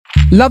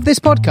Love this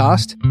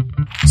podcast?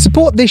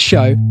 Support this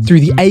show through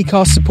the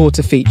Acast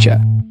supporter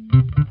feature.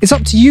 It's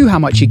up to you how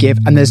much you give,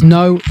 and there's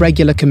no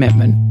regular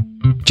commitment.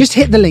 Just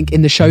hit the link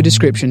in the show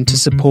description to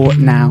support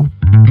now.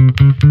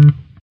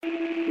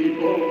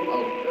 People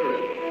of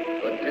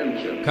Earth,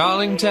 attention.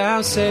 Calling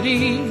Tau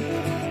City,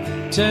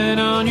 turn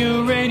on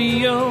your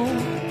radio.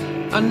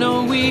 I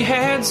know we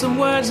had some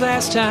words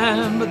last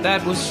time, but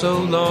that was so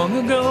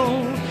long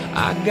ago.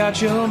 I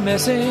got your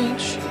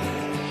message.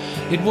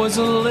 It was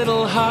a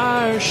little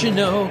harsh, you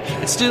know.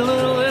 It's still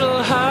a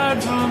little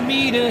hard for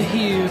me to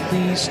hear.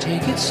 Please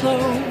take it slow.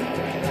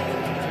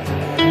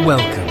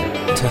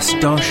 Welcome to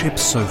Starship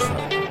Sofa,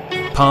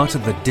 part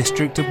of the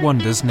District of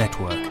Wonders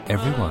network.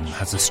 Everyone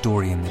has a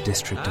story in the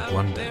District of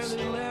Wonders.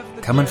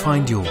 Come and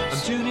find yours.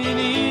 I'm tuning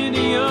in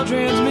to your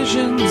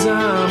transmissions.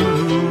 I'm a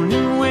moon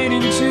and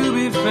waiting to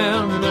be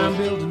found, and I'm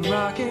building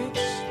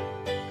rockets.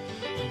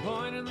 I'm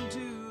pointing them to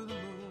the moon.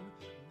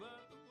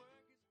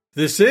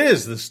 This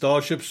is the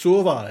Starship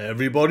Sofa.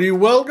 Everybody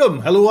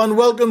welcome. Hello and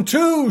welcome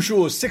to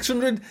show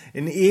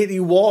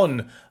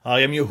 681.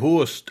 I am your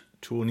host,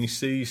 Tony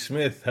C.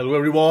 Smith. Hello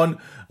everyone.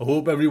 I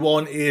hope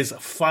everyone is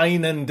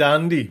fine and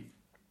dandy.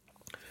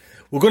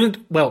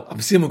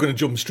 I'm saying we're going to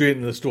jump straight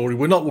into the story.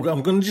 We're not.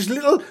 I'm going to just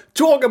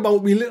talk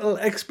about my little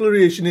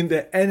exploration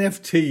into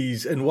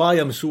NFTs and why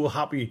I'm so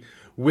happy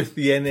with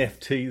the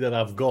NFT that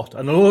I've got.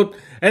 I know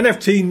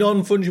NFT,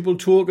 non-fungible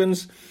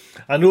tokens.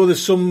 I know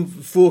there's some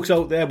folks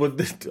out there,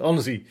 but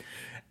honestly,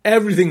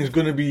 everything is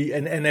going to be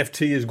an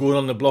NFT is going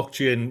on the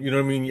blockchain. You know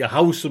what I mean? Your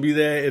house will be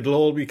there. It'll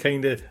all be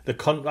the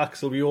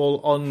contracts will be all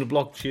on the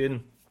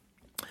blockchain.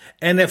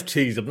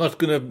 NFTs, I'm not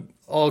going to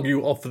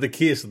argue off for the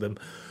case of them.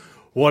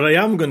 What I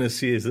am going to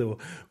say is that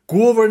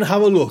go over and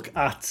have a look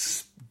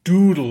at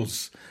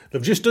Doodles.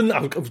 They've just done,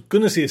 I was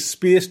going to say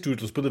Space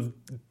Doodles, but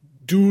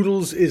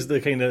Doodles is the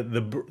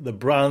the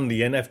brand,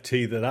 the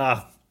NFT that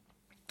I,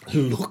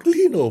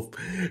 luckily enough,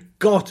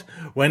 got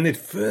when it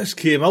first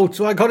came out.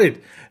 So I got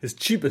it as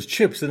cheap as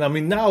chips. And I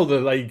mean, now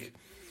they're like,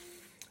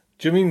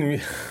 do you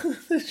mean,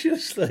 they're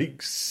just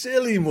like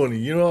silly money.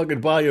 You know, I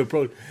could buy a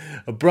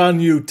brand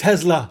new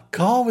Tesla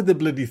car with the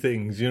bloody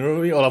things, you know what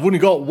I mean? Well, I've only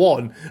got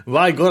one.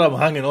 My God, I'm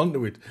hanging on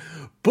to it.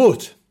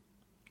 But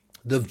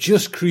they've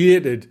just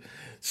created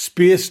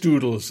Space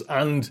Doodles,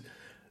 and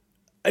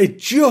it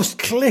just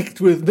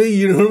clicked with me,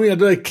 you know what I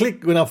mean? I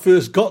clicked when I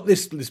first got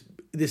this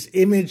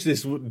image,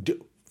 this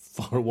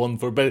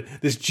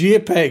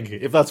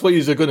JPEG, if that's what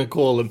you're going to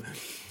call them.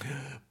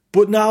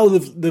 But now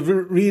they've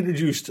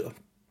reintroduced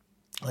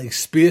like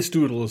Space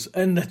Doodles,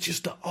 and they're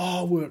just the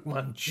artwork,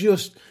 man.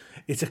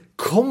 It's a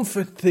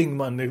comfort thing,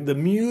 man. The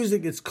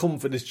music, it's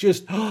comfort. It's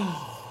just,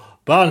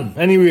 man.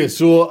 Anyway,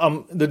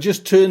 so they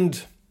just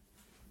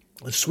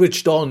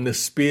switched on the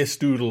Space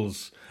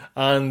Doodles,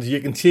 and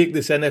you can take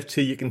this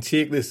NFT, you can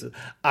take this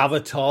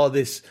avatar,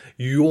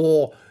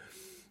 your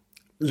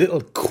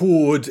little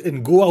code,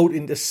 and go out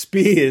into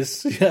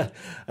space,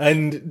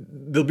 and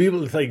there'll be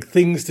like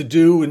things to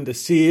do and to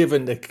save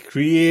and to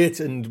create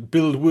and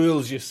build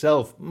worlds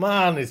yourself.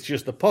 Man, it's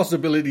just the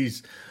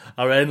possibilities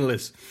are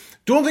endless.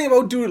 Don't think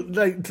about doing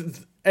like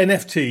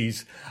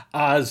NFTs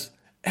as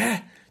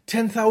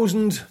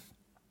 10,000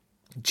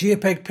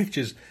 JPEG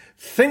pictures.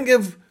 Think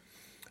of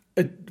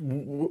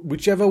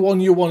whichever one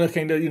you want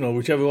to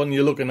whichever one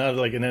you're looking at,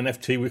 like an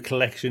NFT with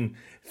collection.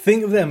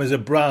 Think of them as a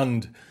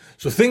brand.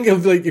 So think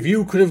of like if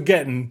you could have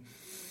gotten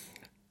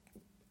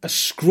a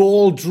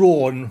scroll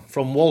drawn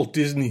from Walt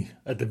Disney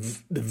at the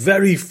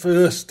very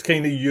first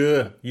kind of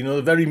year,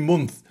 the very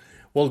month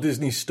Walt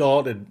Disney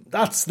started.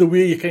 That's the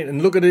way you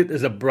and look at it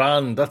as a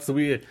brand. That's the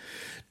way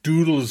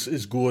Doodles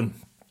is going.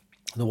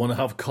 They want to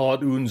have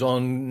cartoons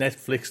on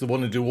Netflix. They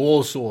want to do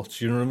all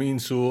sorts, you know what I mean?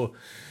 So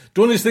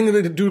don't just think of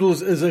the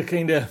Doodles as a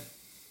kind of...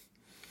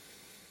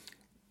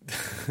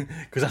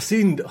 Because I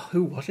seen...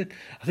 Who was it?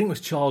 I think it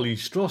was Charlie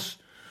Stross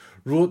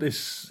wrote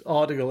this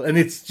article, and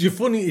it's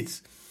funny.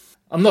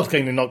 I'm not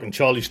kind of knocking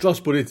Charlie Stross,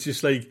 but it's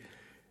just like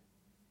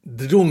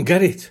they don't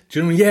get it. Do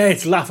you know what I mean? Yeah,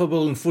 it's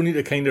laughable and funny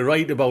to kind of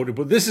write about it,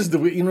 but this is the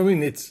way. You know what I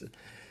mean? It's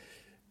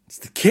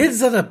the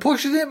kids that are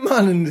pushing it,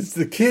 man, and it's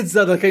the kids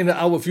that are kind of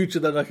our future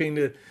that are kind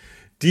of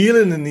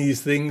dealing in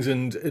these things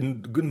and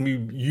going to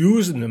be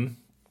using them,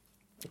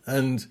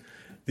 and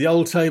the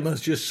old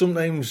timers just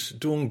sometimes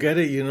don't get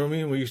it, you know what I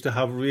mean? We used to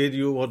have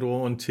radio, what do I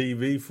want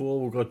TV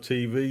for? We've got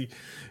TV,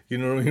 you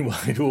know what I mean?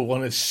 Why do I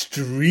want to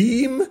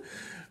stream?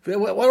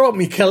 What about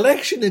me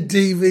collection of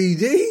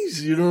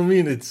DVDs? You know what I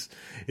mean? It's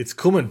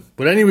coming.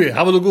 But anyway,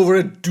 have a look over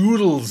at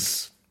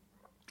Doodles.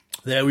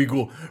 There we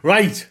go.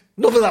 Right,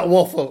 enough of that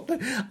waffle.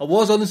 I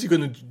was honestly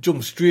going to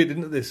jump straight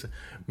into this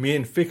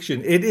main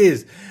fiction. It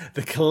is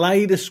The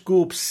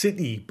Kaleidoscope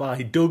City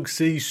by Doug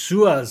C.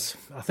 Suez.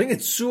 I think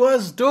it's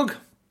Suez, Doug.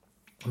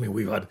 I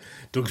mean,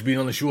 Doug's been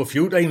on the show a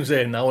few times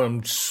there now, and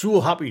I'm so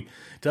happy.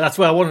 That's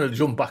why I wanted to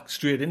jump back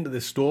straight into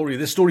this story.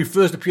 This story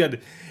first appeared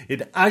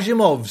in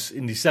Asimov's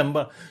in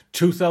December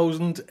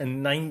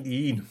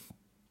 2019.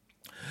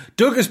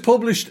 Doug has been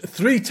published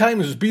three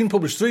times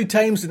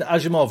in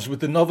Asimov's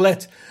with the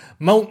novelette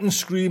Mountain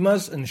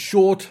Screamers and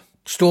short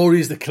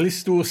stories, the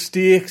Callisto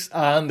Stakes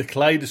and the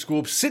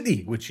Kaleidoscope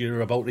City, which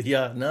you're about to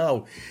hear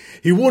now.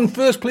 He won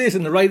first place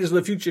in the Writers of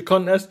the Future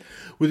contest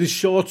with his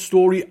short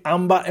story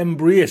Armor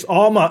Embrace,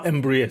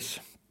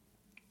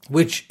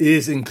 which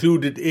is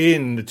included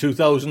in the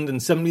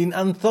 2017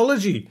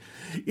 anthology.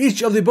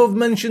 Each of the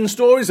above-mentioned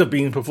stories have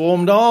been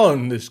performed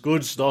on This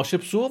Good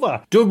Starship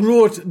Sofa. Doug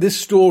wrote this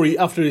story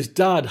after his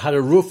dad had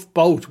a rough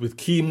bout with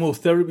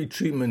chemotherapy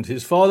treatment.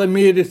 His father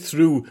made it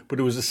through, but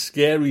it was a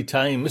scary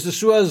time. Mr.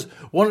 Suarez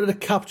wanted to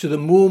capture the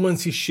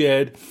moments he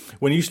shared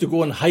when he used to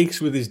go on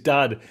hikes with his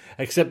dad,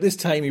 except this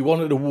time he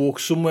wanted to walk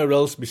somewhere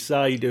else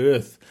beside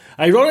Earth.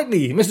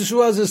 Ironically, Mr.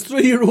 Suarez's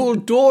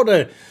 3-year-old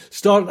daughter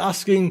started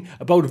asking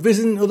about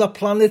visiting other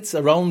planets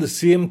around the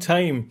same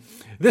time.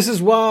 This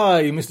is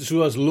why Mr.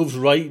 Suarez loves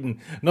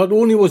writing. Not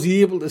only was he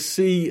able to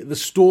see the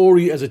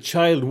story as a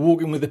child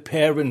walking with the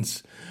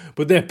parents,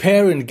 but their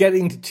parent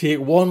getting to take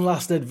one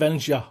last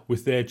adventure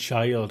with their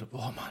child.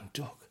 Oh man,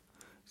 Doug.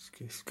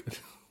 It's good.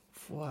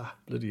 Wow,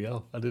 bloody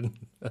hell. I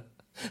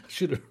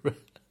should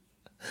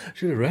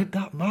have read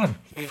that, man.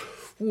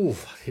 Oh,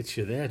 that hits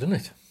you there, doesn't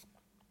it?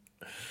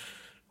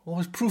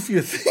 Always proof of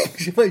your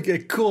things. You might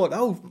get caught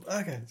out.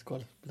 Okay, it's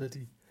got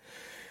bloody...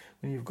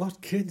 When you've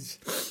got kids...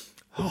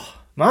 Oh,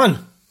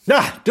 man.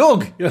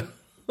 Doug.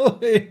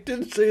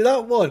 Didn't see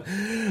that one.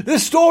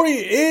 This story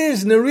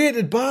is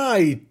narrated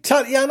by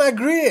Tatiana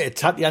Gray.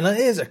 Tatiana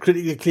is a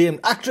critically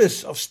acclaimed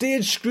actress of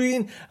stage,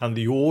 screen and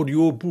the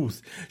audio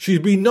booth. She's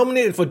been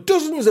nominated for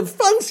dozens of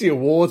fancy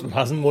awards but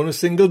hasn't won a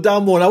single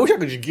damn one. I wish I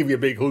could just give you a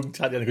big hug,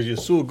 Tatiana, because you're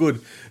so good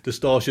to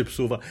Starship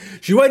Sofa.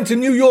 She went to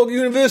New York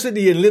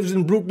University and lives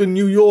in Brooklyn,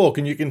 New York,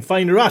 and you can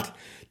find her at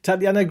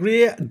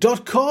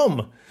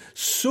tatianagray.com.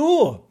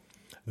 So...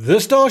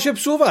 The Starship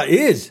Sofa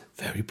is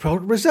very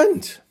proud to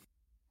present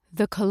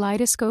The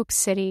Kaleidoscope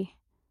City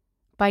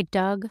by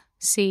Doug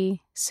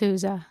C.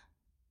 Souza.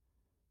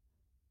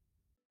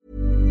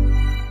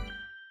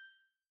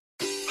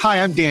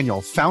 Hi, I'm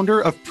Daniel, founder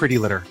of Pretty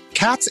Litter.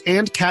 Cats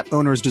and cat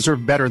owners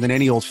deserve better than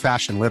any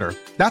old-fashioned litter.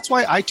 That's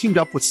why I teamed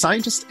up with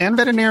scientists and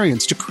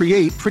veterinarians to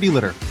create Pretty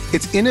Litter.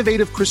 Its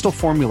innovative crystal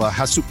formula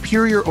has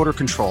superior odor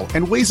control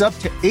and weighs up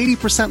to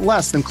 80%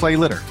 less than clay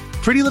litter.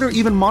 Pretty Litter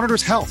even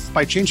monitors health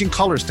by changing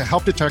colors to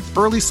help detect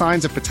early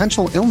signs of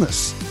potential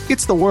illness.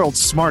 It's the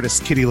world's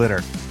smartest kitty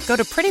litter. Go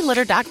to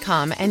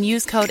prettylitter.com and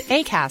use code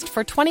ACAST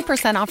for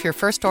 20% off your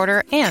first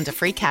order and a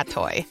free cat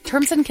toy.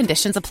 Terms and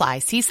conditions apply.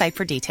 See site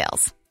for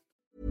details.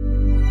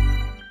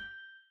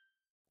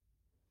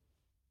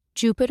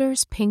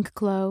 Jupiter's pink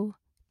glow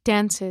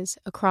dances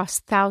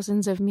across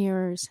thousands of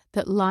mirrors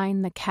that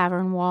line the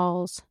cavern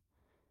walls.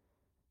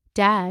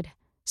 Dad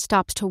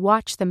stops to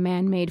watch the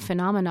man-made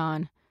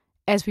phenomenon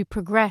as we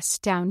progress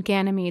down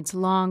Ganymede's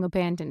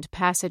long-abandoned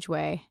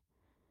passageway.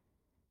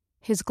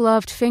 His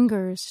gloved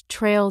fingers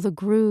trail the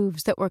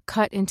grooves that were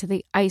cut into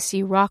the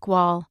icy rock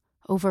wall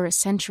over a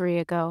century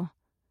ago.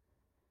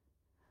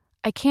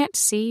 I can't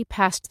see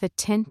past the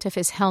tint of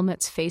his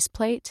helmet's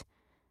faceplate,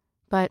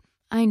 but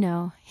I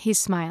know he's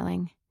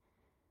smiling.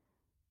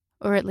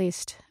 Or at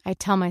least I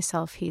tell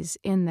myself he's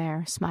in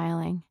there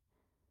smiling.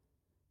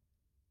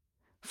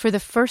 For the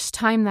first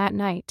time that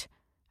night,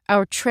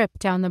 our trip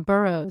down the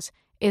burrows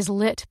is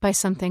lit by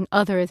something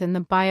other than the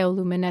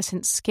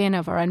bioluminescent skin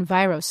of our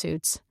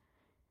envirosuits.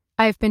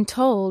 I've been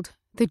told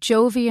the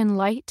Jovian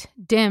light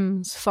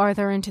dims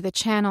farther into the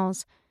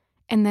channels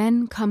and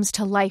then comes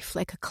to life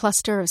like a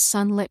cluster of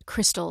sunlit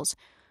crystals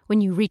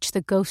when you reach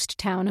the ghost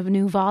town of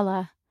New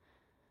Vala.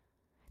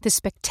 The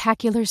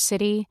spectacular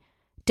city,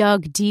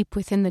 dug deep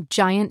within the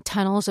giant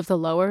tunnels of the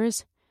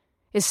lowers,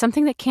 is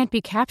something that can't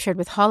be captured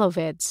with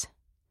holovids.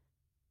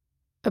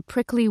 A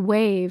prickly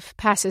wave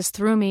passes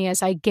through me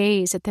as I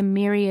gaze at the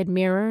myriad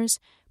mirrors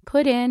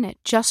put in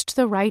at just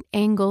the right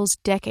angles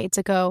decades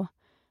ago,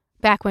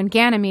 back when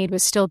Ganymede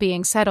was still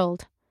being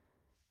settled.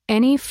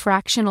 Any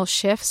fractional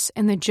shifts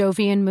in the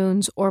Jovian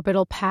moon's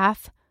orbital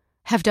path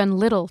have done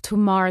little to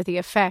mar the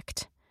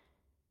effect.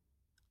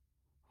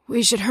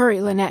 "We should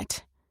hurry,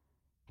 Lynette,"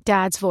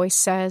 Dad's voice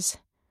says,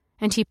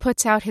 and he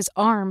puts out his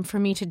arm for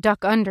me to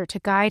duck under to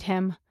guide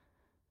him.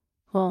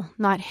 Well,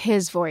 not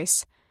his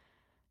voice.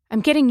 I'm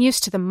getting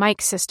used to the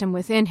mic system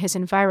within his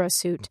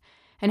envirosuit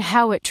and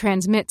how it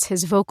transmits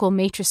his vocal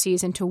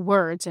matrices into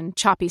words and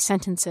choppy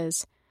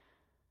sentences.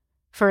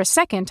 For a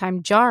second,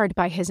 I'm jarred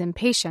by his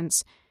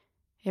impatience.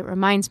 It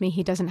reminds me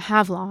he doesn't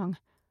have long.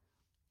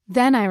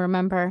 Then I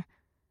remember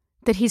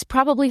that he's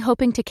probably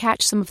hoping to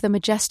catch some of the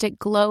majestic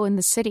glow in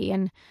the city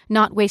and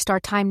not waste our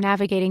time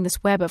navigating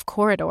this web of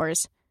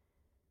corridors.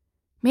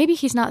 Maybe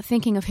he's not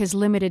thinking of his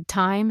limited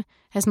time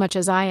as much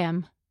as I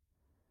am.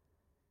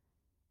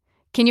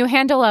 "Can you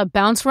handle a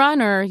bounce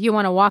run, or you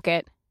want to walk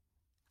it?"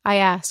 I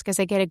ask as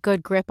I get a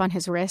good grip on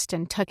his wrist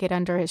and tuck it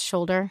under his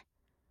shoulder.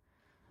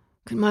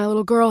 "Can my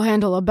little girl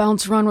handle a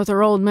bounce run with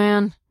her old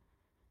man?"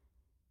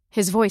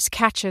 His voice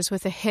catches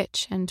with a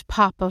hitch and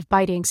pop of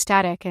biting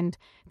static, and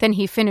then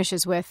he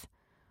finishes with,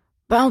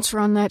 "Bounce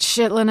run that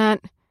shit,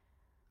 Lynette."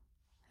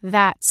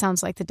 That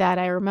sounds like the dad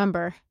I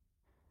remember.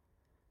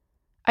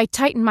 I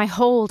tighten my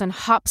hold and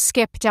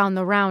hop-skip down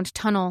the round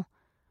tunnel.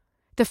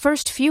 The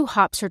first few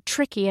hops are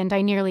tricky and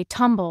I nearly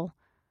tumble.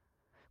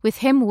 With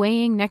him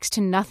weighing next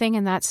to nothing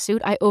in that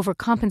suit, I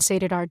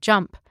overcompensated our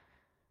jump.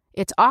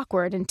 It's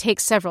awkward and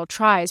takes several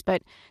tries,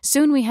 but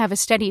soon we have a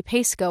steady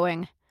pace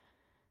going.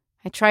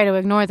 I try to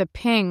ignore the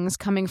pings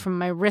coming from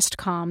my wrist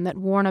comm that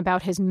warn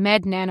about his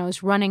med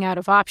nanos running out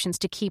of options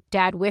to keep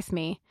Dad with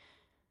me.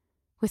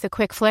 With a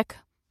quick flick,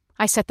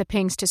 I set the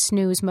pings to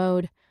snooze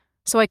mode,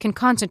 so I can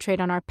concentrate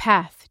on our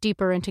path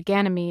deeper into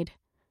Ganymede.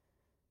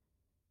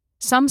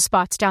 Some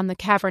spots down the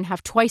cavern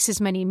have twice as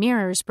many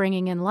mirrors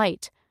bringing in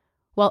light,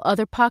 while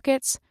other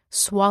pockets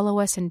swallow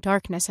us in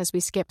darkness as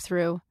we skip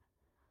through.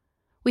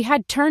 We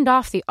had turned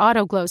off the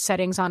auto-glow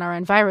settings on our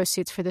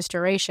envirosuits for this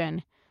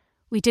duration.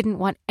 We didn't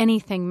want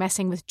anything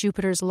messing with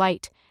Jupiter's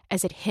light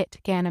as it hit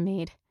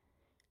Ganymede.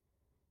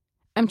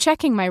 I'm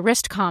checking my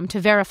wrist comm to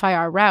verify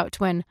our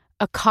route when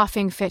a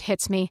coughing fit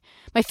hits me.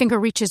 My finger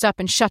reaches up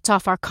and shuts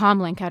off our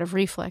comm link out of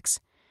reflex.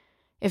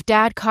 If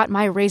Dad caught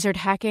my razored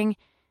hacking,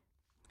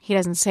 he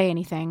doesn't say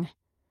anything.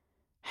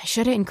 I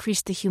should have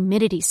increased the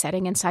humidity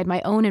setting inside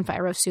my own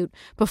envirosuit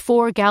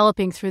before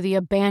galloping through the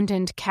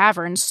abandoned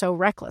caverns so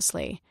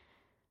recklessly.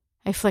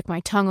 I flick my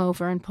tongue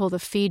over and pull the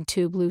feed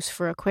tube loose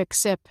for a quick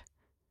sip.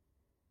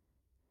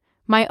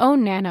 My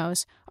own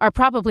nanos are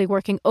probably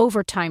working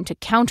overtime to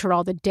counter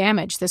all the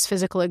damage this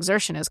physical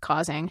exertion is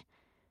causing.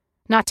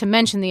 Not to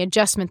mention the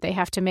adjustment they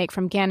have to make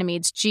from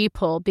Ganymede's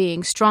G-pull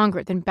being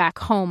stronger than back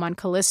home on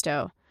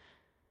Callisto.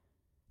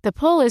 The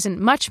pull isn't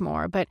much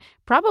more, but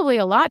probably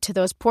a lot to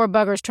those poor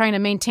buggers trying to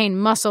maintain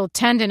muscle,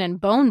 tendon,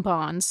 and bone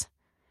bonds.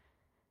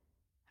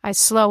 I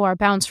slow our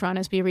bounce run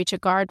as we reach a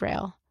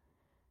guardrail.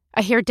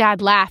 I hear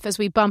Dad laugh as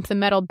we bump the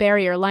metal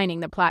barrier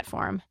lining the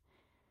platform.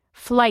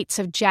 Flights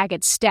of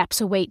jagged steps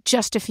await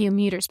just a few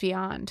meters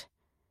beyond.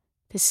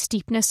 The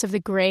steepness of the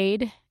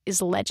grade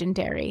is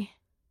legendary.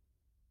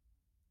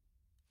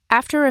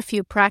 After a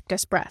few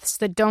practice breaths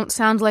that don't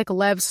sound like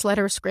Lev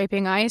Sletter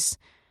scraping ice,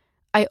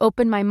 I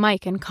open my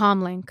mic and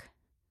comlink.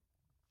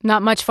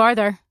 "Not much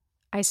farther,"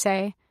 I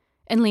say,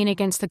 and lean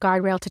against the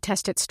guardrail to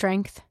test its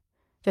strength.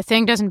 The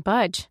thing doesn't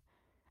budge.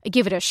 I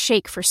give it a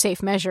shake for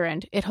safe measure,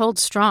 and it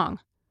holds strong.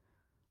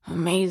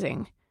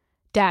 "Amazing,"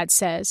 Dad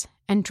says,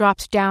 and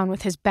drops down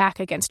with his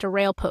back against a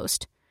rail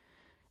post.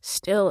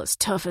 "Still as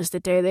tough as the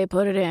day they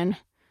put it in.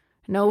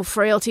 No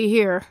frailty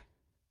here."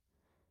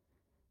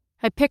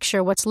 I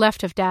picture what's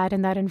left of Dad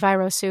in that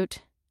envirosuit.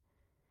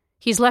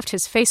 He's left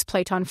his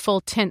faceplate on full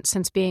tint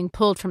since being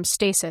pulled from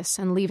stasis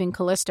and leaving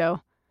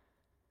Callisto.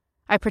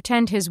 I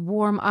pretend his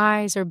warm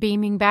eyes are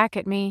beaming back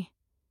at me.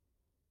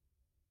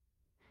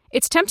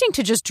 "It's tempting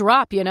to just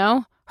drop,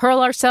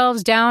 hurl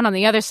ourselves down on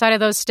the other side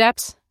of those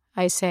steps,"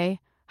 I say,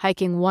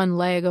 hiking one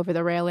leg over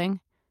the railing.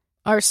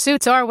 "Our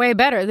suits are way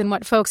better than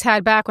what folks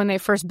had back when they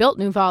first built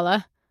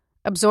Nuvala.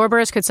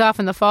 Absorbers could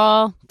soften the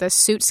fall, the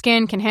suit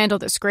skin can handle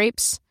the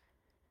scrapes."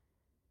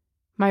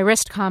 My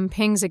wrist comm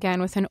pings again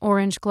with an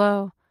orange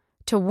glow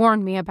to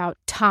warn me about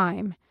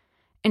time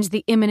and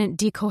the imminent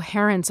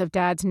decoherence of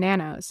Dad's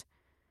nanos.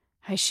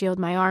 I shield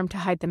my arm to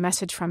hide the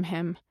message from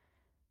him.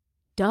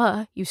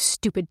 "Duh, you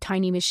stupid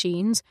tiny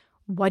machines.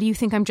 Why do you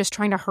think I'm just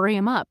trying to hurry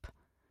him up?"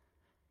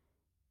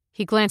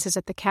 He glances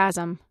at the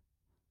chasm.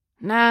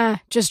 "Nah,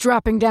 just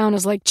dropping down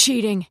is like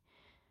cheating.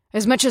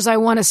 As much as I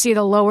want to see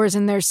the lowers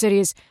in their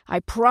cities, I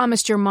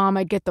promised your mom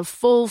I'd get the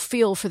full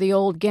feel for the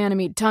old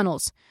Ganymede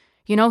tunnels.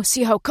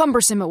 See how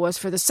cumbersome it was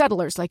for the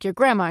settlers like your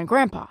grandma and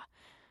grandpa,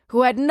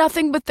 who had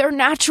nothing but their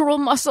natural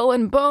muscle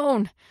and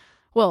bone.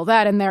 Well,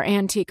 that and their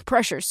antique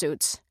pressure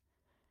suits."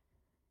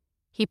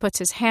 He puts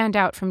his hand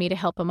out for me to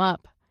help him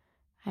up.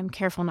 I'm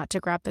careful not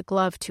to grab the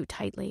glove too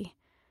tightly.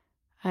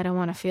 I don't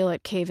want to feel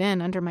it cave in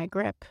under my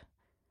grip.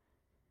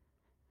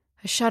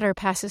 A shudder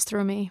passes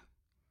through me.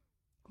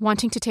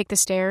 Wanting to take the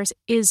stairs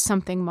is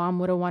something Mom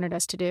would have wanted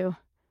us to do.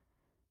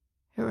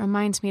 It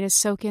reminds me to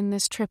soak in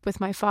this trip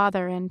with my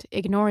father and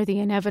ignore the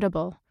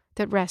inevitable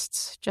that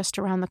rests just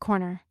around the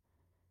corner.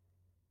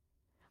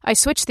 I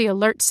switch the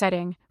alert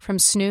setting from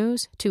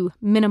snooze to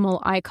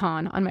minimal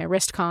icon on my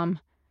wrist comm.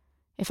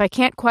 If I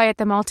can't quiet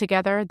them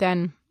altogether,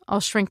 then I'll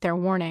shrink their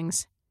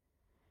warnings.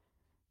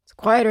 "It's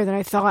quieter than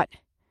I thought,"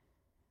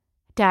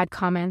 Dad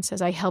comments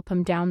as I help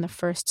him down the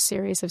first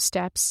series of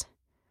steps.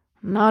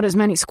 "Not as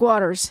many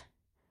squatters."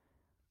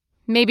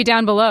 "Maybe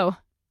down below,"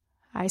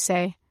 I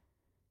say.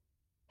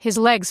 His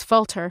legs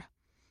falter.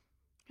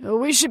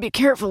 "We should be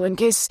careful in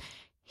case,"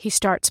 he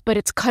starts, but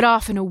it's cut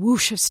off in a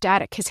whoosh of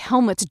static, his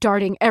helmet's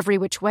darting every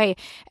which way,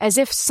 as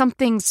if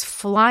something's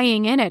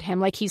flying in at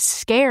him, like he's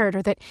scared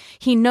or that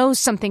he knows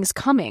something's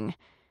coming.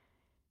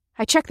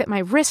 I check that my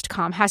wrist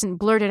comm hasn't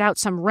blurted out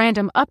some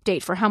random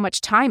update for how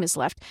much time is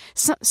left.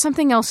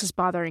 Something else is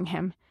bothering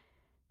him.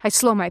 I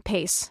slow my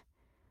pace.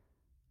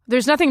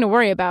 "There's nothing to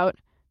worry about,"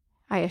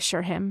 I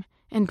assure him,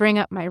 and bring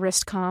up my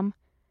wrist comm.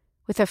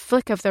 With a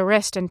flick of the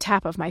wrist and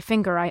tap of my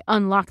finger, I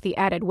unlock the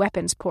added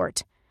weapons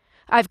port.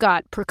 I've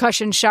got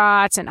percussion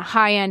shots and a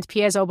high-end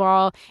piezo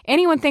ball.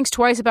 Anyone thinks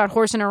twice about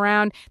horsing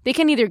around, they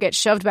can either get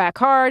shoved back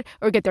hard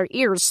or get their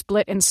ears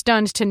split and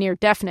stunned to near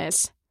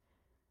deafness.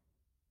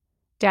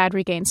 Dad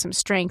regains some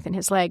strength in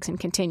his legs and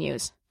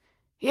continues.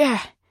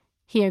 Yeah,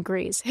 he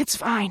agrees. It's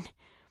fine.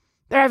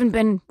 There haven't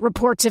been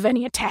reports of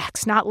any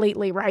attacks, not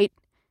lately, right?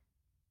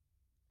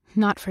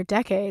 Not for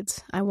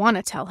decades, I want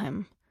to tell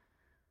him.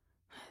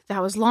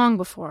 That was long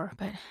before,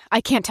 but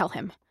I can't tell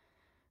him.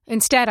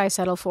 Instead, I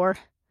settle for,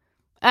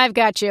 I've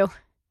got you,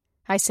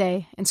 I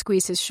say, and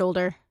squeeze his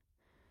shoulder.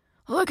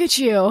 Look at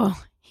you,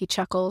 he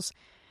chuckles.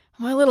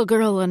 My little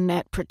girl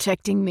Annette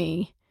protecting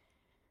me.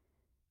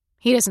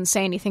 He doesn't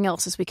say anything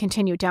else as we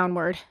continue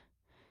downward.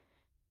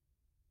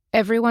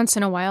 Every once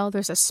in a while,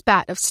 there's a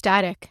spat of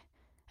static.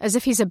 As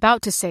if he's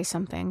about to say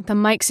something, the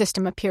mic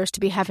system appears to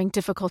be having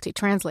difficulty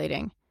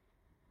translating.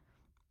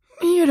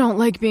 You don't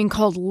like being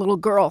called little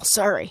girl,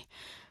 sorry.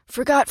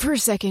 Forgot for a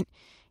second.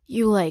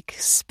 You like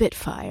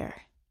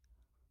Spitfire.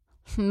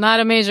 Not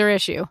a major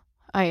issue,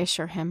 I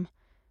assure him.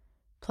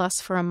 Plus,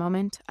 for a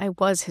moment, I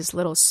was his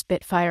little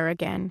Spitfire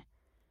again.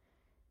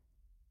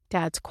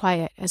 Dad's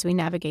quiet as we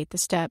navigate the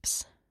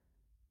steps.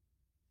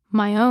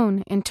 My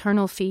own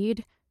internal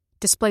feed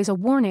displays a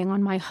warning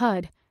on my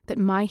HUD that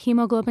my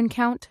hemoglobin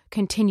count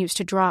continues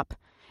to drop,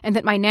 and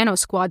that my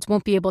nanosquads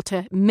won't be able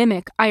to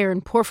mimic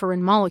iron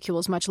porphyrin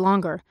molecules much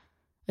longer.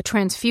 A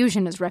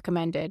transfusion is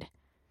recommended.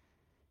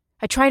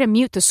 I try to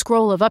mute the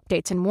scroll of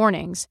updates and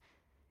warnings.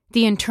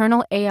 The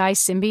internal AI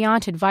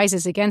symbiont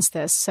advises against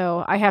this,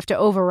 so I have to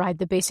override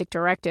the basic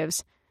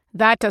directives.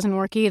 That doesn't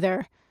work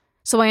either.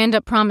 So I end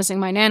up promising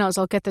my nanos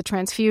I'll get the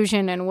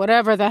transfusion and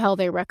whatever the hell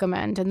they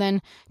recommend, and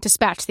then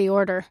dispatch the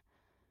order.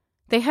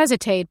 They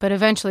hesitate, but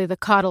eventually the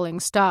coddling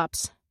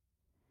stops.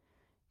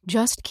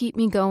 Just keep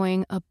me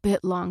going a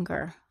bit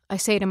longer, I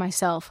say to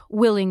myself,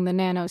 willing the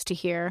nanos to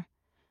hear.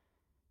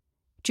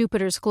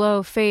 Jupiter's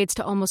glow fades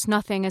to almost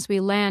nothing as we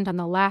land on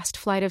the last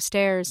flight of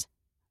stairs.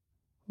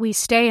 We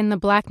stay in the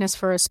blackness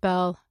for a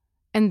spell,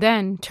 and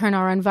then turn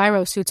our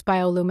envirosuit's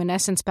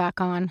bioluminescence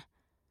back on.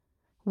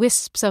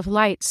 Wisps of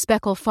light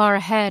speckle far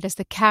ahead as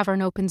the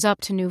cavern opens up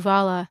to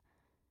Nuvala.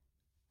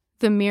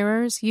 The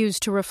mirrors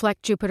used to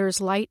reflect Jupiter's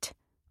light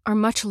are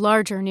much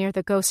larger near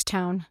the ghost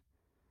town.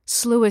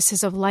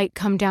 Sluices of light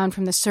come down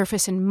from the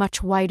surface in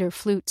much wider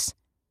flutes.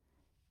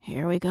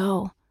 Here we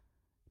go,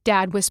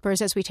 Dad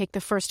whispers as we take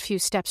the first few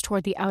steps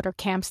toward the outer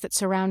camps that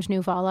surround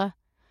Nuvala.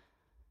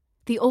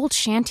 The old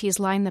shanties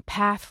line the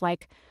path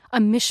like a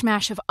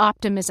mishmash of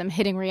optimism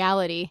hitting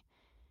reality.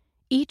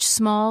 Each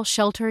small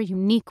shelter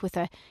unique with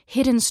a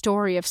hidden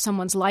story of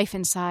someone's life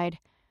inside.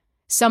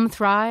 Some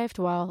thrived,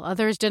 while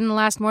others didn't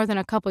last more than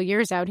a couple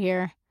years out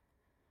here.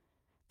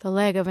 The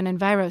leg of an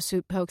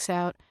envirosuit pokes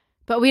out,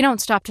 but we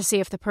don't stop to see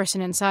if the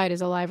person inside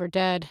is alive or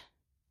dead.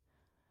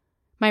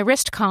 My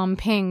wrist comm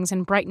pings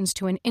and brightens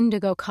to an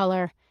indigo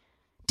color,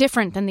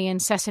 different than the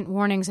incessant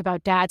warnings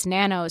about Dad's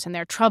nanos and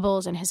their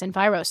troubles in his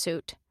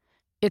envirosuit.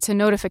 It's a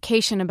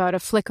notification about a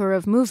flicker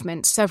of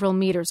movement several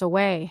meters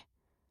away.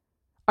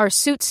 Our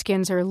suit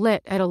skins are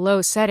lit at a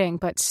low setting,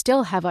 but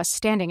still have us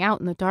standing out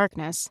in the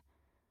darkness.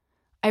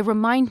 I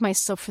remind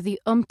myself for the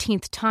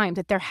umpteenth time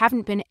that there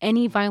haven't been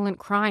any violent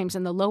crimes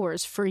in the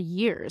lowers for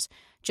years,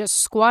 just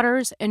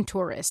squatters and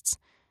tourists.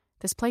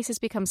 This place has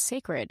become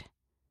sacred.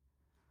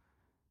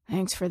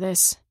 Thanks for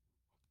this,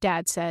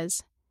 Dad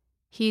says.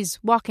 He's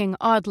walking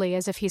oddly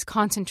as if he's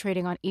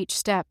concentrating on each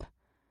step.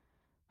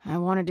 I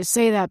wanted to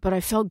say that, but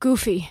I felt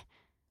goofy.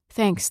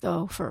 Thanks,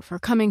 though, for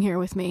coming here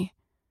with me.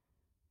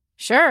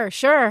 Sure,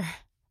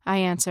 I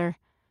answer.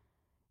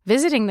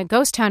 Visiting the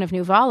ghost town of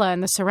Nuvala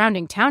and the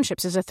surrounding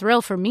townships is a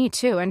thrill for me,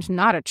 too, and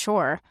not a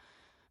chore.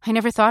 I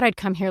never thought I'd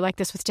come here like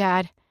this with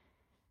Dad.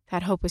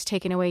 That hope was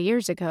taken away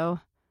years ago.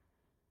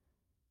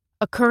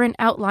 A current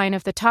outline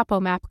of the topo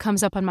map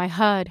comes up on my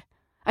HUD.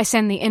 I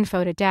send the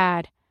info to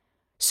Dad.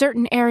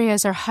 Certain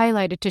areas are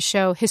highlighted to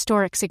show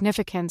historic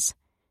significance.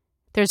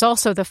 There's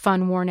also the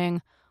fun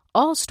warning.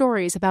 All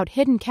stories about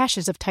hidden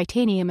caches of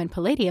titanium and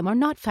palladium are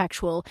not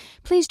factual.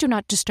 Please do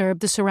not disturb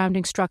the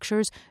surrounding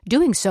structures.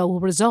 Doing so will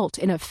result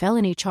in a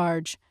felony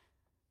charge.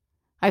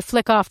 I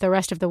flick off the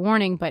rest of the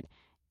warning, but,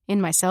 in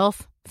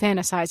myself,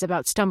 fantasize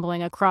about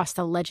stumbling across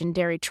the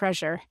legendary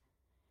treasure.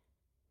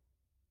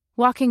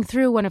 Walking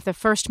through one of the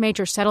first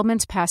major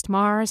settlements past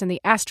Mars and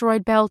the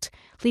asteroid belt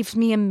leaves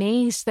me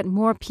amazed that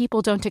more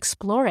people don't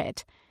explore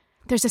it.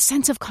 There's a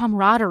sense of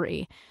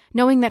camaraderie,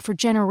 knowing that for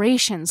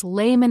generations,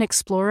 layman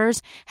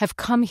explorers have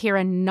come here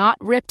and not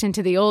ripped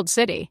into the old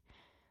city.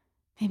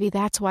 Maybe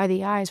that's why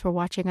the eyes were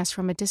watching us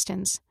from a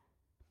distance.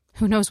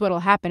 Who knows what'll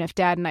happen if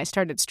Dad and I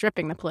started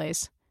stripping the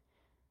place.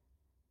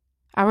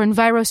 Our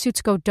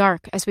envirosuits go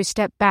dark as we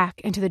step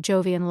back into the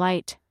Jovian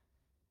light.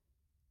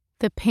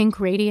 The pink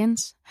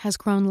radiance has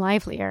grown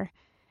livelier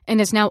and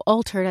is now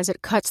altered as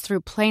it cuts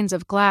through planes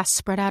of glass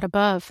spread out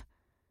above.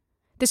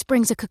 This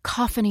brings a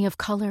cacophony of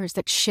colors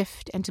that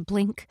shift and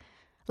blink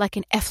like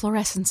an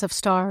efflorescence of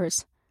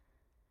stars.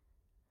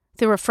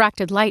 The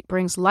refracted light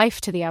brings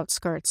life to the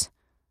outskirts.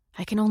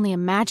 I can only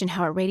imagine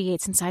how it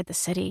radiates inside the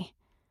city.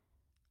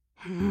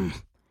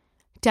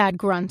 Dad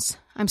grunts.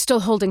 I'm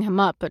still holding him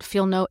up, but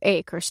feel no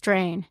ache or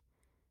strain.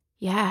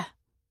 Yeah,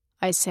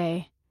 I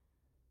say.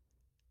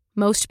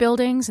 Most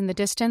buildings in the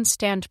distance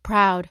stand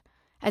proud,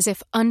 as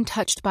if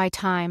untouched by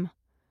time.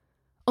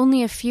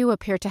 Only a few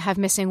appear to have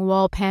missing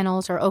wall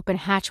panels or open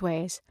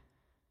hatchways.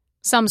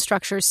 Some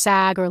structures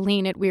sag or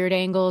lean at weird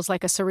angles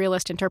like a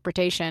surrealist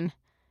interpretation.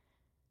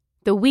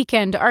 The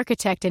weekend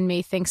architect in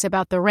me thinks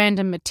about the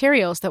random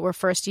materials that were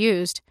first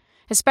used,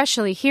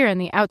 especially here in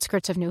the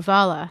outskirts of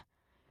Nuvala.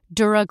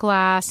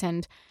 Duraglass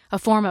and a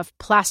form of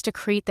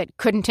plasticrete that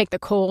couldn't take the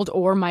cold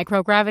or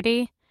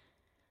microgravity.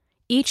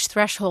 Each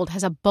threshold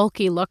has a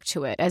bulky look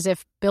to it, as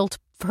if built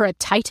for a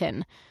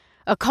titan,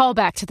 a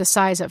callback to the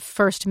size of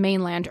first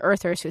mainland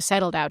earthers who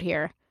settled out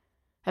here,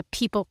 a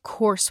people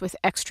coarse with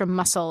extra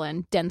muscle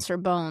and denser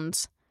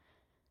bones.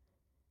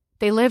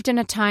 They lived in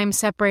a time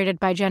separated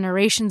by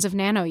generations of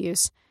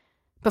nano-use,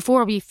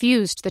 before we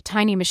fused the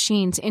tiny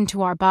machines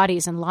into our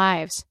bodies and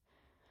lives,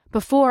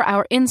 before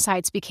our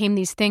insides became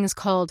these things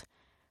called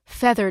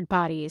feathered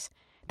bodies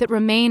that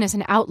remain as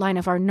an outline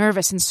of our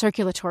nervous and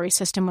circulatory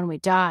system when we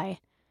die,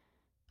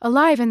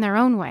 alive in their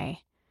own way,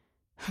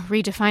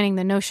 redefining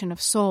the notion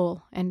of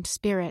soul and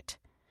spirit.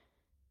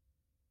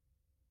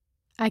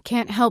 I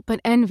can't help but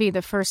envy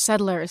the first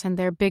settlers and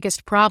their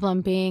biggest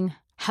problem being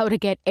how to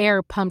get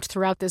air pumped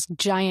throughout this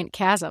giant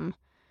chasm.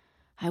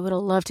 I would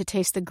have loved to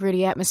taste the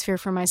gritty atmosphere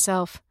for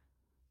myself.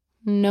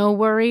 No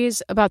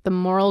worries about the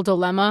moral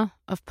dilemma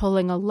of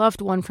pulling a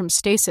loved one from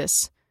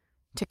stasis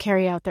to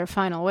carry out their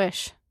final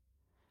wish.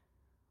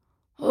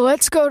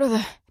 Let's go to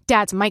the...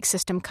 Dad's mic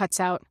system cuts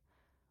out.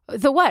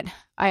 The what?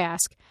 I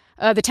ask.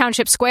 The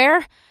township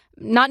square?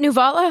 Not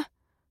Nuvala?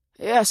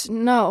 Yes,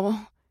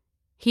 no.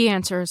 He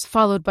answers,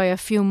 followed by a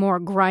few more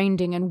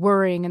grinding and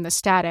whirring in the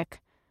static.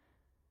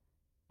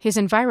 His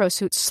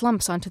envirosuit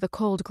slumps onto the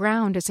cold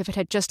ground as if it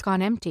had just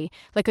gone empty,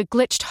 like a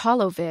glitched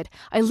holovid.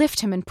 I lift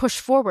him and push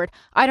forward.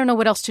 I don't know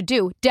what else to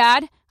do.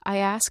 Dad? I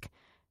ask.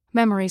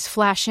 Memories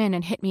flash in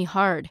and hit me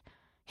hard.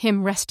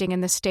 Him resting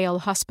in the stale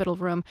hospital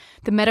room,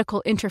 the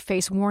medical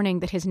interface warning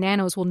that his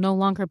nanos will no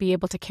longer be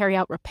able to carry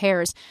out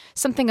repairs,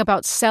 something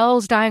about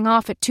cells dying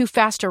off at too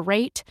fast a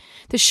rate,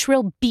 the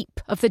shrill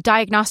beep of the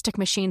diagnostic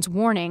machine's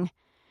warning.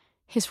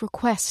 His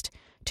request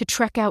to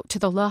trek out to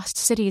the lost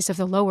cities of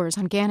the Lowers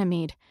on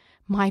Ganymede,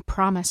 my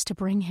promise to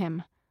bring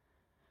him.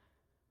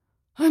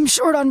 I'm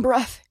short on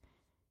breath,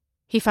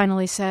 he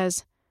finally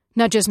says,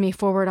 nudges me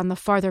forward on the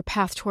farther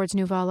path towards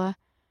Nuvala.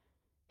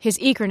 His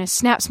eagerness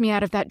snaps me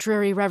out of that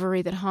dreary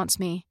reverie that haunts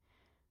me.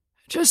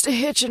 Just a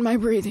hitch in my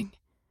breathing.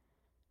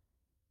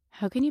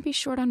 How can you be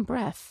short on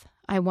breath?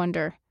 I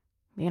wonder.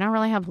 You don't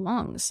really have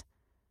lungs.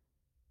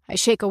 I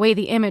shake away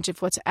the image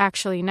of what's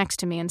actually next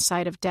to me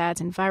inside of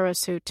Dad's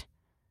envirosuit.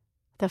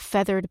 The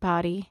feathered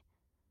body.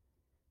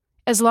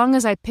 As long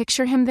as I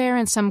picture him there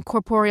in some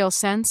corporeal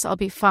sense, I'll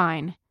be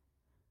fine.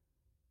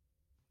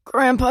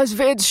 Grandpa's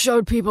vids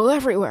showed people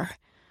everywhere.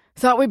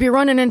 Thought we'd be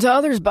running into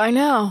others by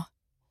now,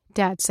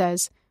 Dad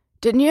says.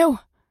 Didn't you?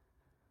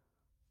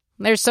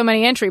 There's so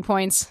many entry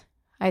points,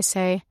 I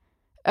say.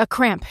 A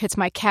cramp hits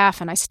my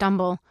calf and I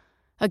stumble.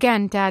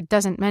 Again, Dad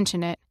doesn't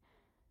mention it.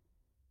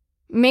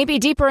 Maybe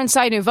deeper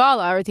inside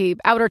Nuvala or the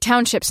outer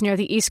townships near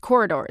the east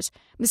corridors.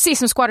 See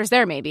some squatters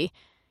there, maybe.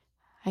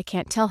 I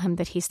can't tell him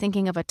that he's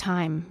thinking of a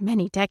time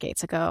many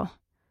decades ago.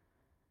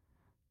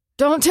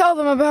 Don't tell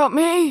them about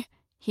me,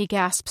 he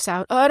gasps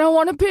out. I don't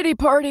want a pity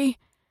party.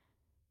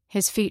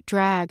 His feet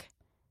drag.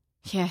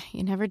 Yeah,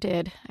 you never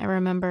did, I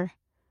remember.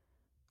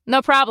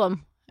 No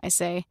problem, I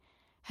say.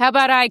 How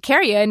about I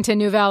carry you into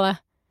Nuvala?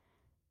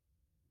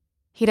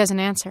 He doesn't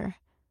answer.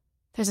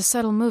 There's a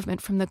subtle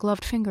movement from the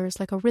gloved fingers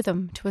like a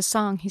rhythm to a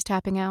song he's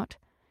tapping out.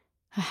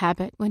 A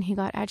habit when he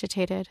got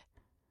agitated.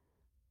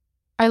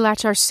 I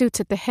latch our suits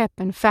at the hip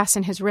and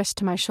fasten his wrist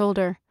to my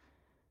shoulder.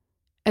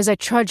 As I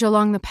trudge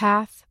along the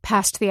path,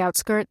 past the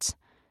outskirts,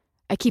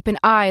 I keep an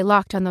eye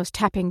locked on those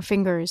tapping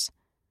fingers.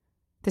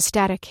 The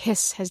static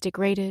hiss has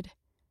degraded.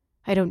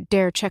 I don't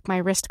dare check my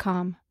wrist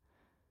comm.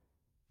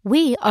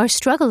 We are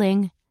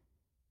struggling,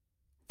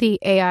 the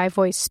AI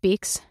voice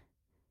speaks.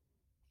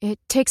 It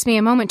takes me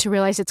a moment to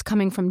realize it's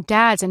coming from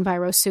Dad's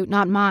envirosuit,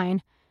 not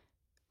mine.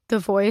 The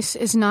voice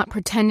is not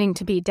pretending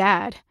to be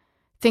Dad.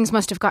 Things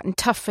must have gotten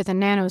tough for the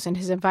nanos in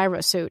his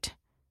envirosuit.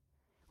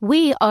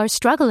 We are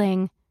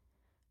struggling.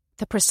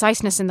 The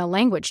preciseness in the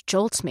language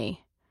jolts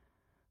me.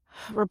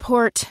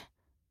 Report,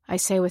 I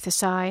say with a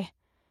sigh.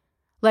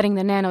 Letting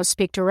the nanos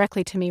speak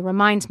directly to me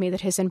reminds me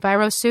that his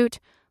envirosuit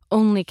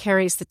only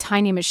carries the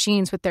tiny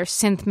machines with their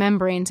synth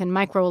membranes and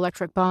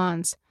microelectric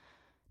bonds.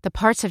 The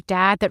parts of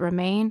Dad that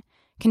remain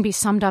can be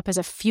summed up as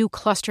a few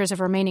clusters of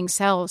remaining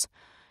cells,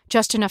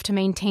 just enough to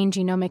maintain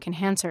genomic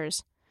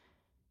enhancers.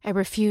 I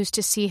refuse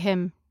to see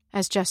him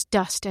as just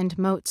dust and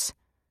motes.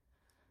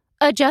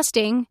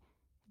 Adjusting,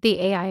 the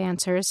AI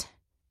answers.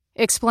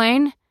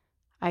 Explain?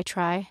 I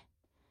try.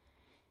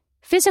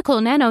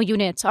 Physical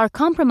nano-units are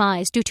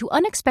compromised due to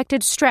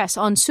unexpected stress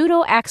on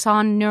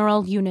pseudo-axon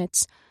neural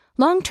units.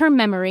 Long-term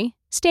memory,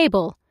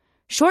 stable.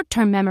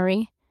 Short-term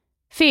memory,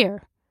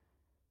 fear.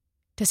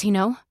 Does he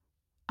know?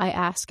 I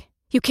ask.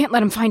 You can't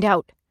let him find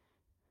out.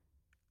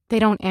 They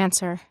don't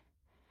answer.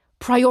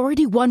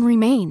 Priority 1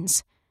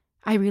 remains.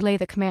 I relay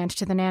the command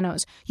to the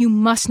nanos. You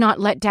must not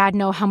let Dad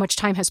know how much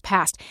time has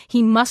passed.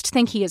 He must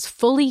think he is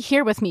fully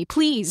here with me,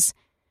 please.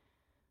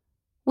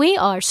 We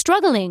are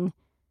struggling,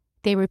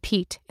 they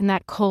repeat in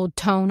that cold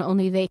tone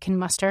only they can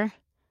muster.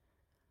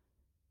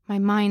 My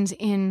mind's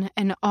in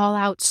an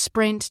all-out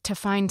sprint to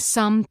find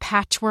some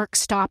patchwork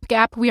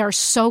stopgap. We are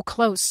so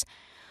close.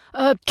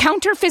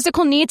 Counter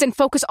physical needs and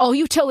focus all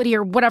utility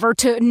or whatever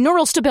to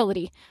neural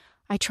stability.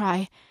 I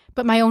try,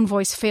 but my own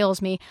voice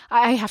fails me.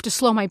 I have to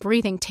slow my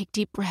breathing, take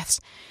deep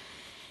breaths.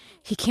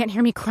 He can't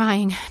hear me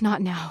crying,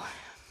 not now.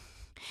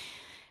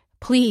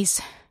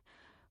 Please,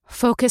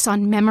 focus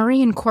on memory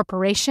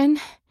incorporation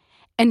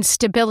and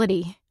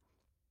stability.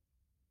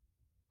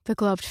 The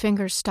gloved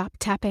fingers stop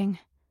tapping.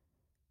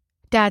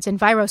 Dad's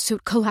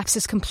envirosuit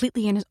collapses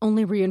completely and is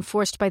only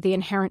reinforced by the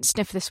inherent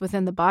stiffness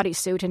within the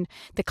bodysuit and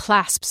the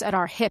clasps at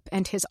our hip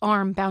and his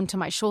arm bound to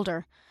my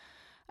shoulder.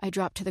 I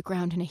drop to the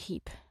ground in a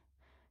heap,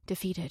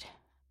 defeated.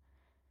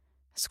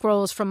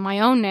 Scrolls from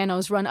my own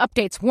nanos run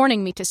updates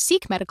warning me to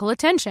seek medical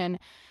attention.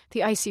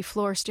 The icy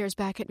floor stares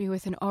back at me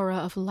with an aura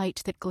of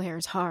light that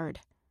glares hard.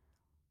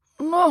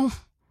 No.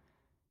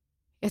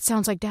 It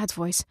sounds like Dad's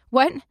voice.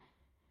 What?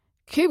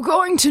 Keep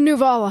going to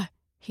Nuvala,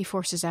 he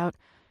forces out.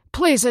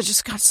 Please, I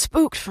just got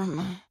spooked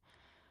from...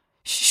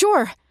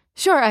 Sure,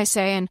 I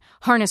say, and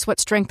harness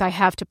what strength I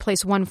have to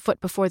place one foot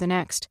before the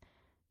next.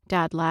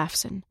 Dad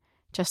laughs, and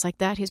just like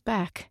that, he's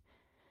back.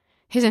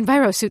 His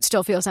envirosuit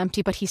still feels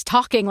empty, but he's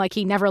talking like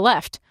he never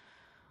left.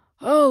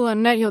 Oh,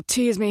 Lynette, you'll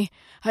tease me.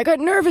 I got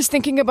nervous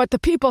thinking about the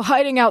people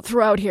hiding out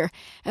throughout here,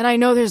 and I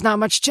know there's not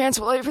much chance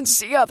we'll even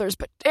see others,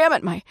 but damn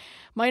it,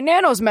 my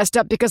nanos messed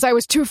up because I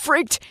was too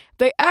freaked.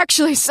 They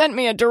actually sent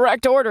me a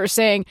direct order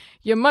saying,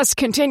 you must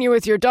continue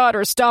with your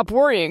daughter, stop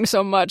worrying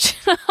so much.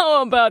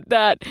 How about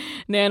that?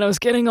 Nanos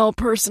getting all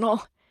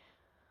personal.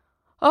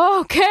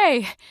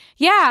 Okay,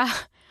 yeah.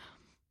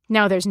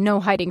 Now there's no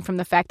hiding from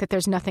the fact that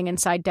there's nothing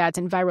inside Dad's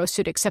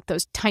envirosuit except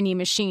those tiny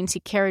machines he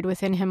carried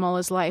within him all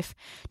his life.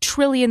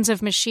 Trillions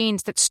of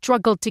machines that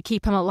struggled to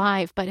keep him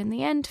alive, but in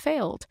the end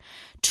failed.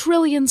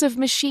 Trillions of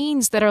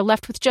machines that are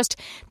left with just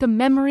the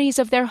memories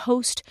of their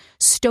host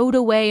stowed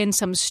away in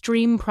some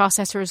stream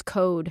processor's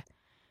code.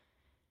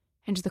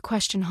 And the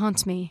question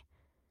haunts me.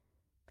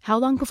 How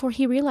long before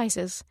he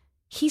realizes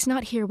he's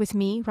not here with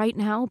me right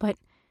now, but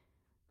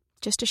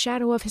just a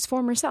shadow of his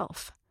former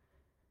self?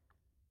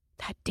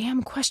 That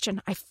damn question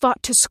I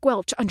fought to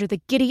squelch under the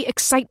giddy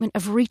excitement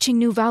of reaching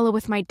Nuvala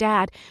with my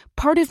dad.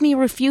 Part of me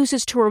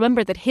refuses to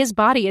remember that his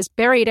body is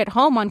buried at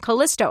home on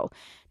Callisto.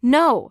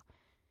 No.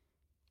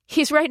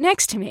 He's right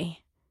next to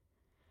me.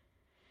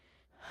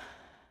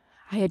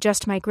 I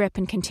adjust my grip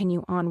and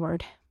continue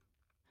onward.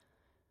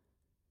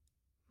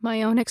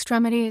 My own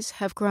extremities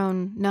have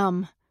grown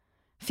numb,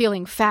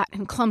 feeling fat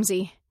and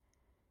clumsy.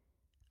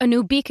 A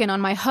new beacon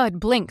on my HUD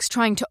blinks,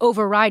 trying to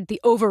override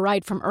the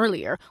override from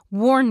earlier,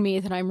 warn me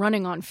that I'm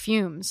running on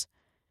fumes.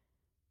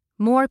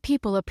 More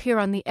people appear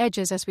on the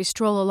edges as we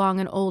stroll along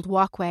an old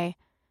walkway.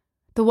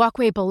 The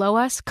walkway below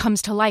us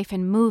comes to life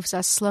and moves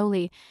us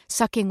slowly,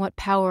 sucking what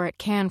power it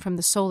can from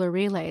the solar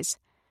relays.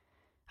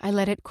 I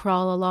let it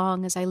crawl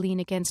along as I lean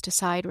against a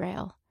side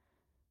rail.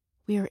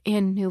 We're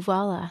in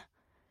Nuvala.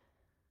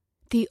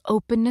 The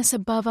openness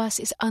above us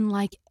is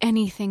unlike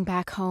anything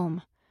back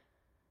home.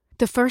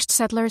 The first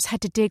settlers had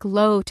to dig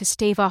low to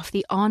stave off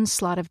the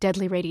onslaught of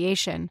deadly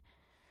radiation.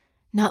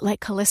 Not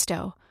like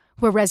Callisto,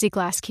 where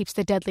Resiglass keeps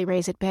the deadly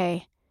rays at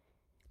bay.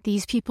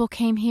 These people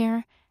came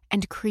here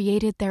and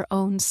created their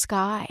own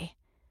sky.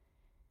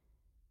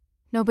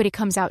 Nobody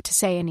comes out to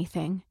say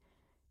anything.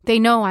 They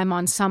know I'm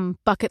on some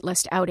bucket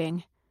list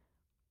outing.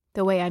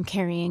 The way I'm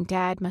carrying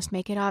Dad must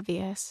make it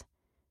obvious.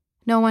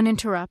 No one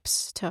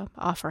interrupts to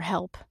offer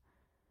help.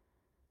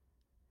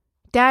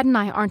 Dad and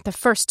I aren't the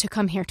first to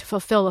come here to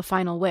fulfill a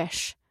final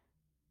wish.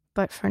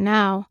 But for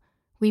now,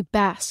 we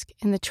bask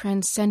in the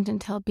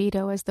transcendent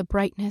albedo as the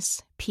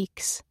brightness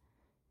peaks.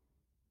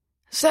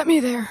 Set me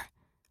there,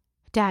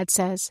 Dad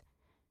says.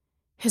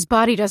 His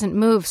body doesn't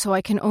move, so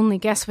I can only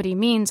guess what he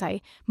means.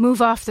 I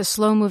move off the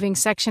slow-moving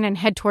section and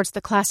head towards the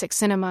classic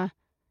cinema.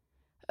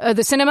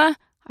 The cinema?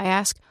 I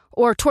ask.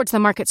 Or towards the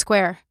market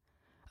square.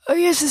 Oh,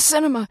 yes, the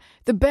cinema.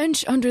 The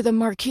bench under the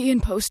marquee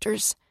and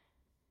posters.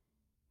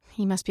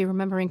 He must be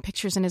remembering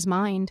pictures in his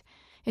mind.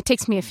 It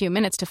takes me a few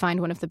minutes to find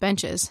one of the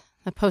benches.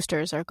 The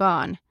posters are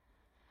gone.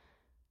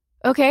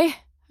 Okay,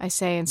 I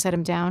say and set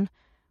him down.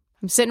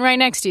 I'm sitting right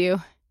next to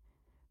you.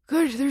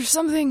 Good, there's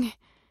something...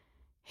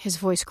 His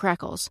voice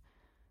crackles.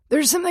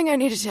 There's something I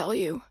need to tell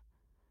you.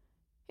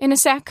 In a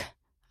sec,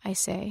 I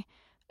say.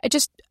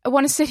 I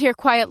want to sit here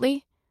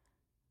quietly.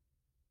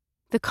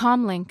 The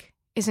comm link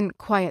isn't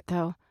quiet,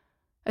 though.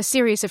 A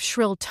series of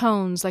shrill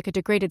tones like a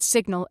degraded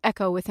signal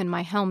echo within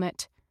my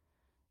helmet.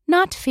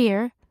 Not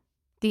fear,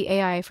 the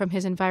AI from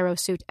his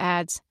envirosuit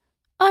adds.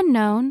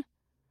 Unknown.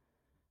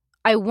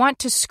 I want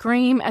to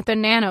scream at the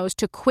nanos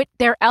to quit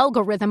their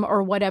algorithm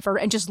or whatever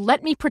and just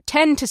let me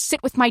pretend to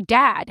sit with my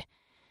dad.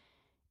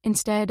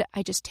 Instead,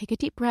 I just take a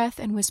deep breath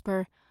and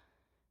whisper,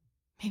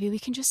 "Maybe we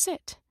can just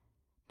sit.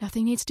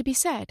 Nothing needs to be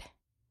said."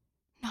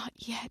 "Not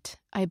yet,"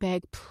 I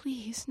beg.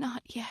 "Please,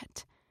 not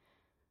yet."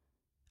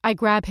 I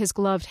grab his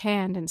gloved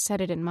hand and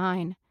set it in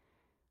mine.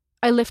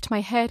 I lift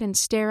my head and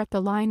stare at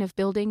the line of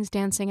buildings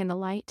dancing in the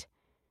light.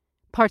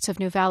 Parts of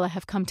Nuvala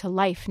have come to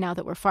life now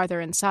that we're farther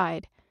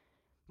inside.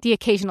 The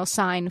occasional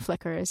sign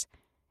flickers.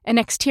 An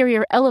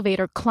exterior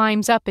elevator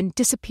climbs up and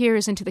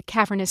disappears into the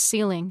cavernous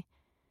ceiling.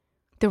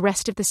 The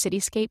rest of the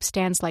cityscape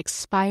stands like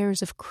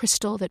spires of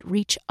crystal that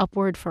reach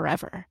upward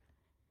forever.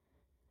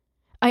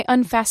 I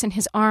unfasten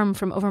his arm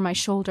from over my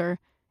shoulder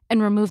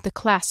and remove the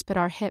clasp at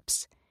our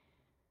hips.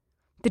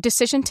 The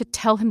decision to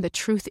tell him the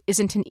truth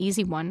isn't an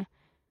easy one.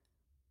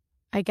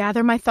 I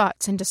gather my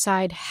thoughts and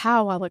decide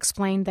how I'll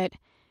explain that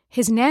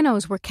his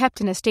nanos were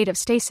kept in a state of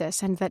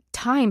stasis and that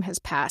time has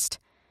passed.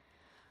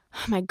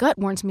 My gut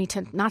warns me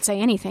to not say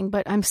anything,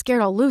 but I'm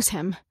scared I'll lose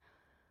him.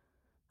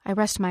 I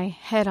rest my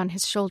head on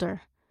his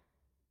shoulder.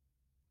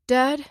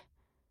 "Dad?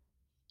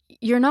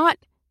 You're not—"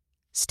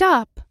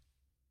 "Stop!"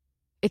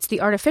 It's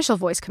the artificial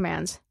voice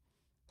commands.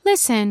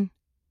 "Listen."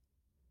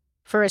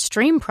 For a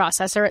stream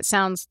processor, it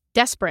sounds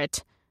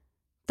desperate.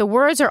 The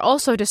words are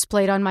also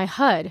displayed on my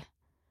HUD.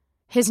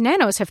 His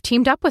nanos have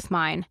teamed up with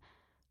mine.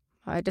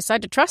 I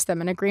decide to trust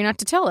them and agree not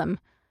to tell him.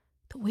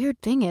 The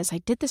weird thing is, I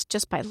did this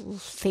just by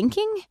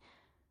thinking.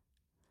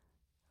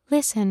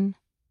 "Listen."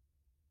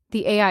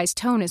 The AI's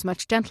tone is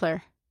much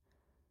gentler.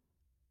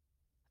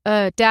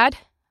 Dad?"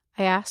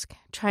 I ask,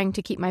 trying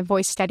to keep my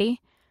voice steady.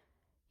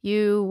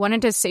 "You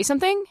wanted to say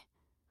something?"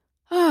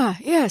 "Ah,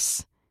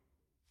 yes."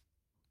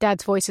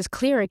 Dad's voice is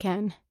clear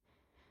again.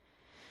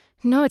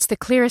 No, it's the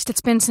clearest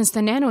it's been since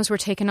the nanos were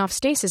taken off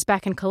stasis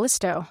back in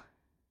Callisto.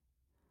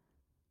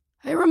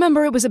 "I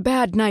remember it was a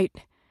bad night.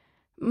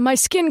 My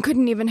skin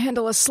couldn't even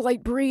handle a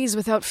slight breeze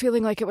without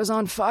feeling like it was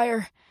on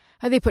fire.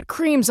 They put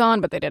creams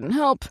on, but they didn't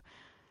help.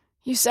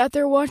 You sat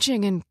there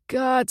watching, and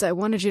gods, I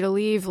wanted you to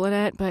leave,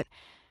 Lynette, but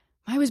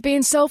I was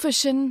being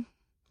selfish and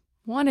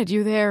wanted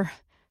you there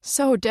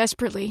so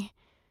desperately.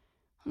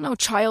 No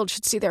child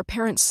should see their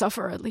parents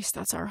suffer, at least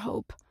that's our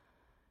hope.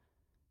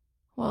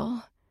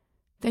 Well,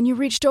 then you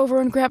reached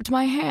over and grabbed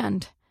my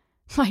hand.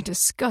 My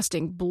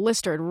disgusting,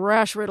 blistered,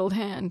 rash-riddled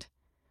hand."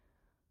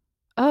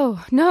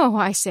 "Oh, no,"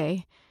 I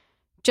say,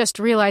 just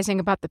realizing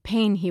about the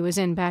pain he was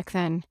in back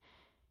then.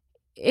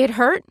 "It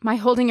hurt, my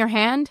holding your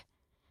hand?"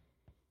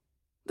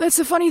 "That's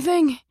the funny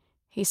thing,"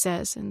 he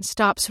says, and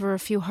stops for a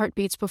few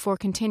heartbeats before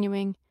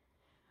continuing.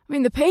 "I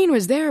mean, the pain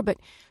was there, but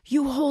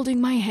you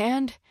holding my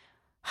hand,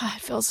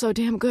 it felt so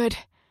damn good.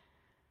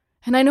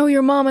 And I know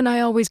your mom and I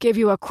always gave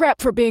you a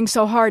crap for being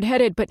so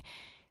hard-headed, but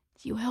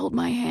you held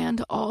my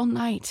hand all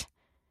night.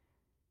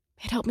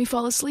 It helped me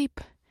fall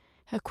asleep,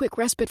 a quick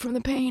respite from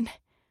the pain.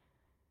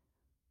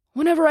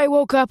 Whenever I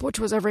woke up, which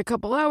was every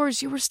couple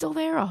hours, you were still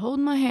there,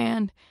 holding my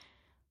hand,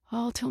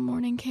 all till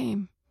morning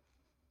came."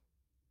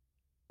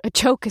 A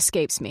choke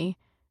escapes me.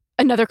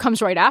 Another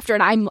comes right after,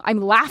 and I'm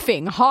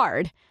laughing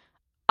hard.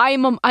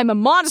 I'm a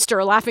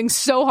monster laughing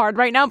so hard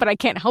right now, but I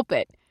can't help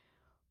it.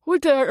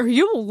 "What are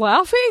you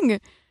laughing?"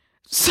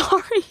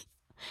 "Sorry,"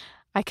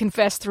 I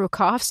confess through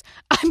coughs.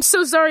 "I'm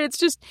so sorry, it's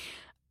just,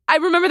 I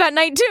remember that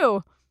night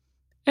too."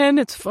 "And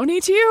it's funny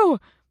to you?"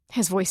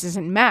 His voice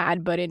isn't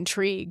mad, but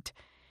intrigued.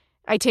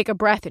 I take a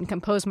breath and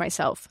compose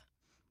myself.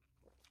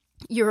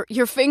 Your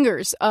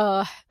fingers,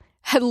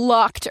 had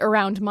locked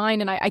around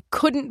mine, and I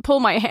couldn't pull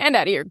my hand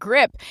out of your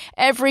grip.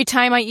 Every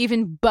time I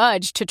even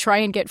budged to try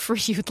and get free,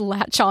 you'd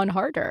latch on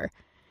harder."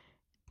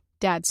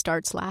 Dad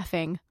starts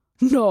laughing.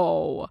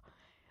 "No."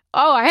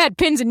 "Oh, I had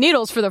pins and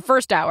needles for the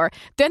first hour.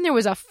 Then there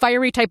was a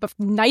fiery type of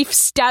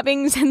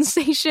knife-stabbing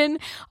sensation.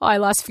 I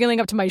lost feeling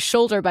up to my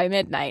shoulder by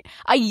midnight.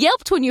 I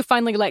yelped when you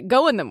finally let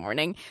go in the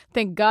morning.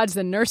 Thank gods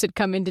the nurse had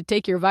come in to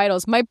take your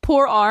vitals. My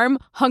poor arm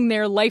hung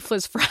there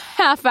lifeless for a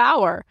half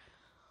hour."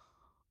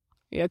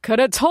 "You could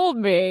have told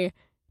me,"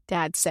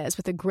 Dad says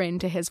with a grin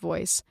to his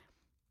voice.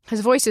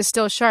 His voice is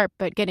still sharp,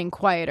 but getting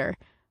quieter.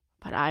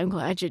 "But I'm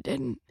glad you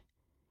didn't."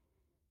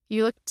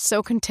 "You looked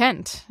so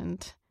content,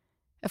 and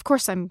of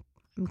course I'm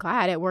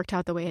glad it worked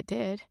out the way it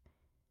did."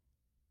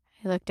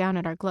 I look down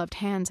at our gloved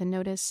hands and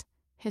notice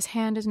his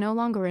hand is no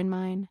longer in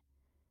mine.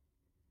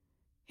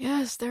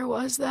 "Yes, there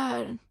was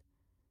that."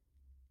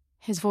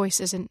 His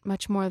voice isn't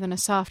much more than a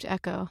soft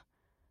echo.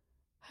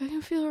 "I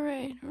can feel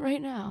it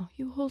right now,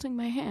 you holding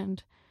my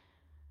hand.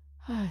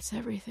 It's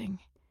everything.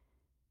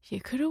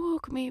 You could have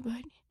woke me,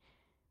 but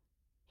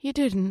you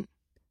didn't."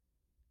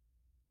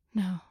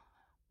 "No,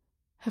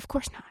 of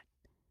course not,"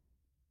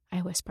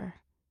 I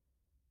whisper.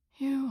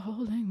 "You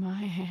holding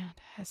my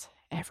hand has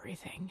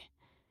everything."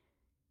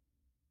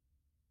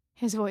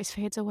 His voice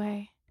fades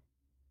away.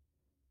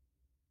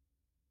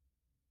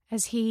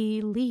 As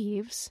he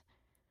leaves,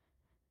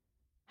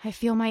 I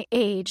feel my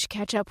age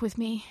catch up with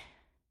me.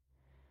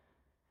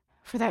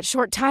 For that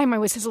short time, I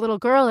was his little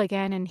girl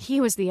again, and he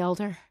was the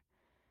elder.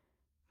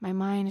 My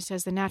mind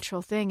does the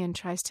natural thing and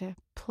tries to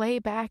play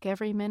back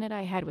every minute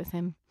I had with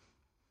him.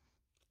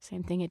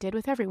 Same thing it did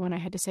with everyone I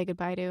had to say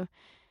goodbye to.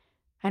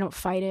 I don't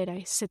fight it.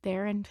 I sit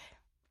there and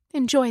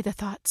enjoy the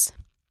thoughts.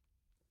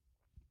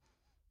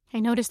 I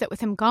notice that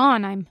with him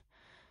gone, I'm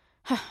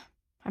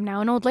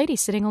now an old lady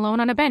sitting alone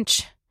on a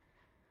bench.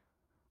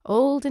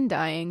 Old and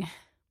dying.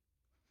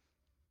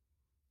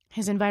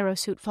 His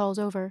envirosuit falls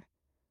over.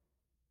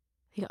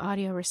 The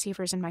audio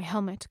receivers in my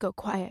helmet go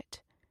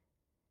quiet.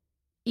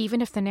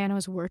 Even if the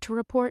nanos were to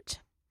report,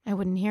 I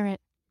wouldn't hear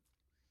it.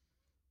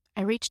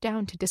 I reach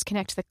down to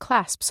disconnect the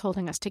clasps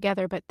holding us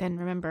together, but then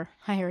remember,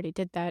 I already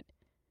did that.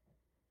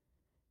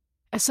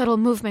 A subtle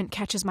movement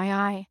catches my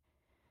eye.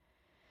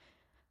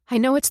 I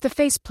know it's the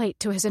faceplate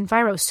to his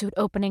envirosuit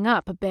opening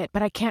up a bit,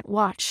 but I can't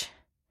watch.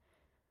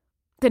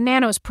 The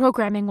nanos'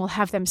 programming will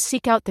have them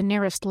seek out the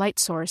nearest light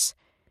source.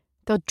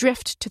 They'll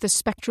drift to the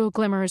spectral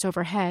glimmers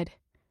overhead.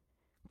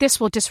 This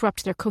will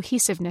disrupt their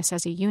cohesiveness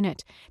as a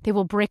unit. They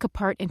will break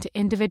apart into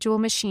individual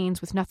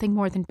machines with nothing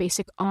more than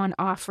basic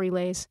on-off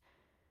relays.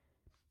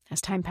 As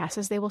time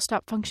passes, they will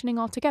stop functioning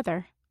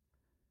altogether.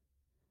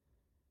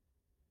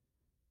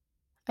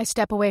 I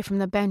step away from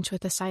the bench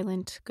with a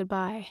silent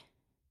goodbye.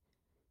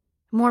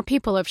 More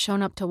people have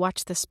shown up to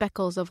watch the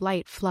speckles of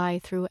light fly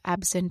through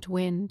absent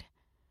wind.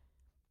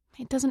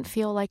 It doesn't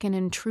feel like an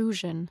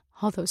intrusion,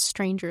 all those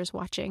strangers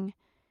watching.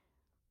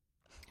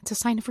 It's a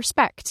sign of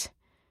respect.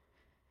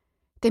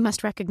 They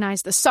must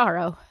recognize the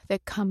sorrow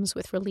that comes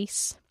with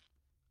release.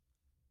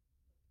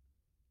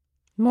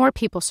 More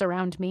people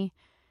surround me.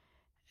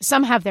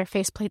 Some have their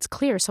faceplates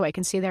clear so I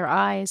can see their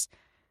eyes.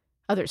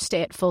 Others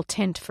stay at full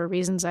tint for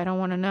reasons I don't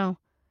want to know.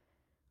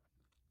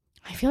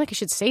 I feel like I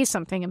should say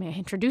something. I mean,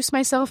 introduce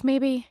myself,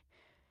 maybe?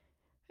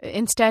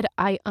 Instead,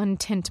 I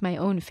untint my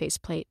own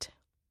faceplate.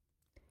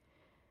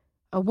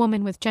 A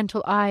woman with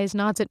gentle eyes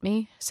nods at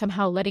me,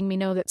 somehow letting me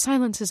know that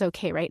silence is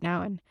okay right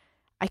now, and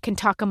I can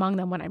talk among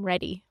them when I'm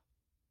ready.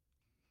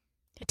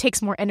 It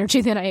takes more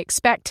energy than I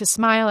expect to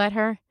smile at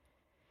her.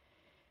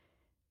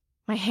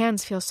 My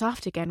hands feel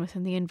soft again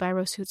within the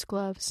envirosuit's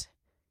gloves.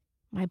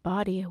 My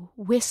body a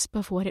wisp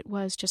of what it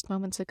was just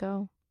moments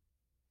ago.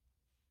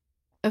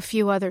 A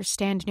few others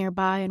stand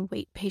nearby and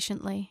wait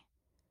patiently.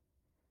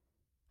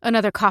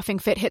 Another coughing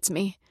fit hits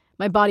me.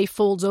 My body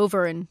folds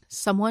over and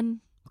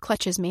someone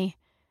clutches me.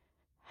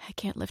 I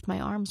can't lift my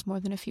arms more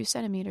than a few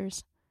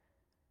centimeters.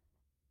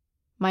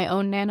 My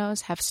own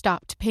nanos have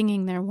stopped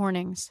pinging their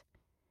warnings.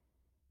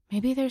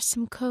 Maybe there's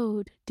some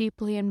code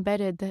deeply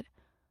embedded that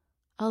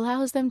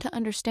allows them to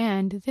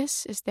understand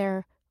this is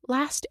their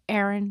last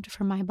errand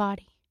for my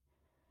body.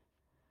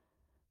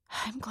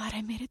 I'm glad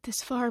I made it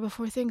this far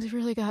before things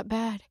really got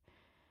bad.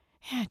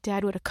 Yeah,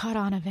 Dad would have caught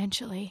on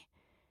eventually.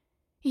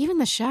 Even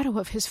the shadow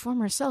of his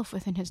former self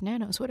within his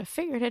nanos would have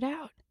figured it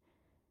out.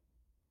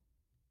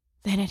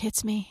 Then it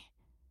hits me.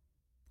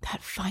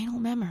 That final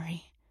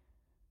memory.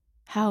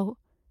 How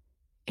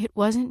it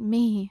wasn't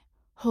me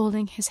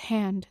holding his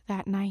hand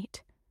that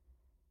night.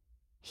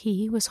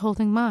 He was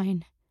holding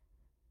mine.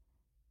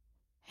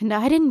 And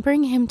I didn't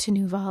bring him to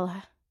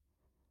Nuvala.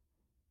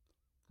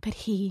 But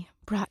he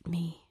brought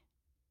me.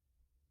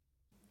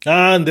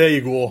 And there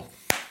you go.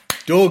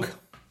 Doug,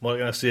 what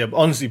can I say?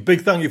 Honestly,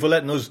 big thank you for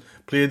letting us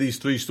play these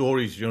three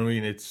stories. You know what I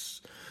mean?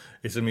 It's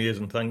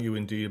amazing. Thank you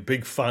indeed. A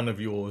big fan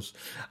of yours.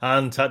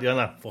 And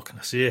Tatiana, what can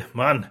I say?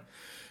 Man,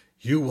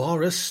 you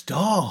are a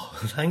star.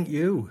 Thank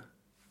you.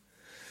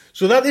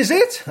 So that is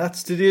it.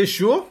 That's today's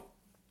show.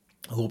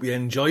 I hope you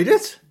enjoyed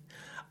it.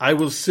 I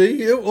will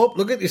see you. Oh,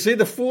 look at you. See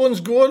the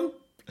phone's going.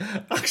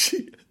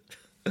 Actually,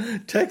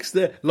 text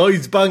there.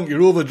 Lloyd's Bank,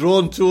 you're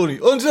overdrawn, Tony.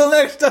 Until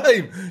next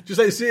time, just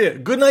like I say,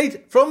 good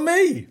night from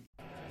me.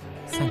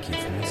 Thank you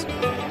for listening.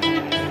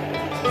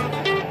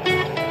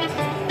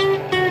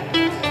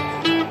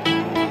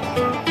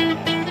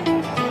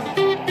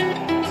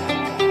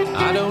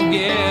 I don't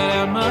get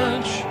out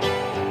much.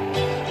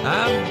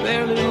 I've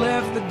barely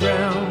left the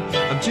ground.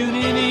 I'm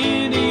tuning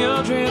into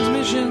your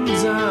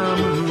transmissions.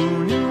 I'm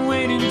mooning,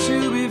 waiting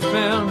to be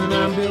found. And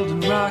I'm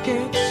building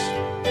rockets,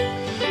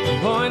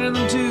 I'm pointing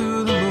them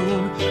to the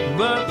moon.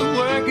 But the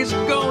work is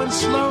going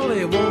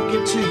slowly, won't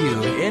get to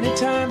you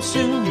anytime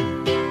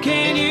soon.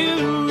 Can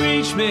you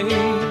reach me?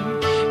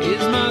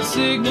 Is my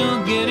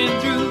signal getting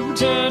through?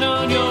 Turn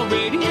on your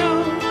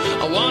radio,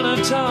 I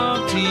wanna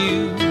talk to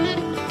you.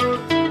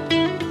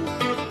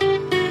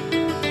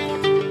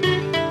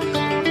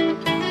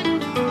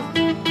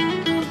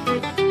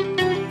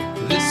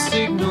 This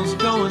signal's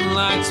going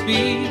light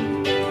speed.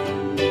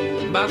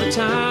 By the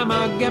time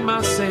I get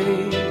my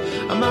say,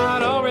 I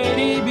might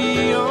already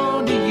be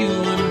on to you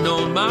and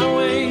on my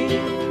way.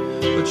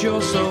 But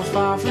you're so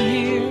far from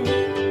here,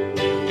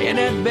 and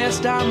at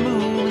best I'm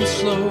moving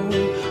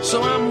slow.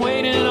 So I'm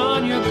waiting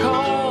on your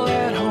call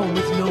at home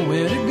with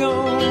nowhere to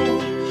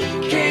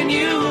go. Can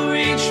you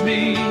reach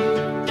me?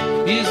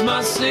 Is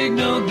my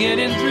signal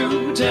getting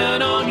through?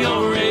 Turn on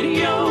your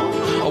radio,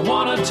 I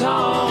wanna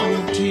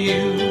talk to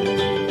you.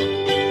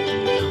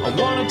 I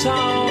wanna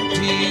talk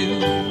to you.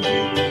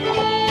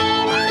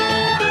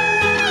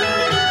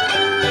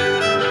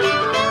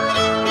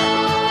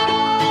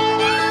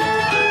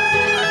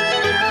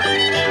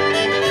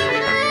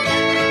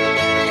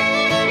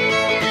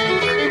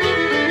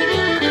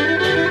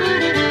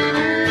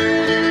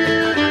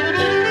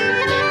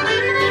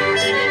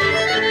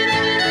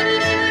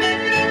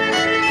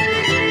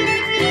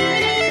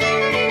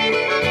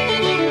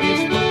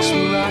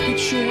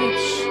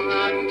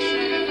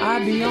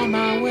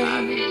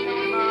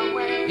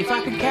 way. If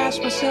I could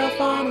cast myself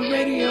on a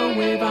radio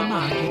wave, I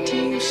might get to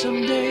you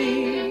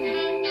someday.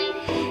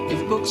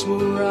 If books were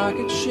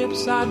rocket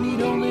ships, I'd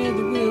need only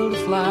the will to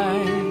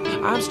fly.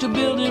 I'm still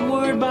building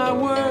word by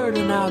word,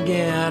 and I'll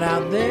get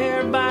out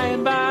there by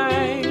and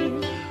by.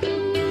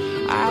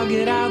 I'll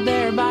get out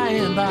there by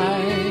and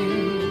by.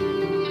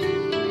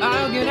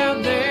 I'll get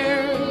out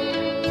there.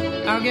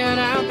 I'll get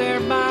out there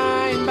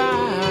by and by.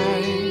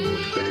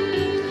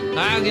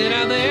 I'll get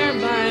out there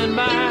by and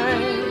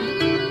by.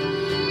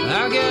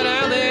 I'll get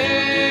out there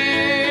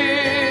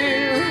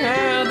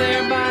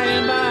by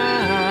and by.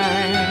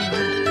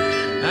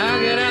 I'll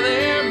get out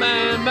there by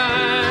and by.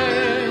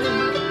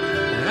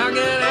 I'll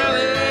get out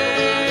there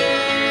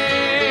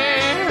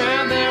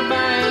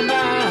by and by.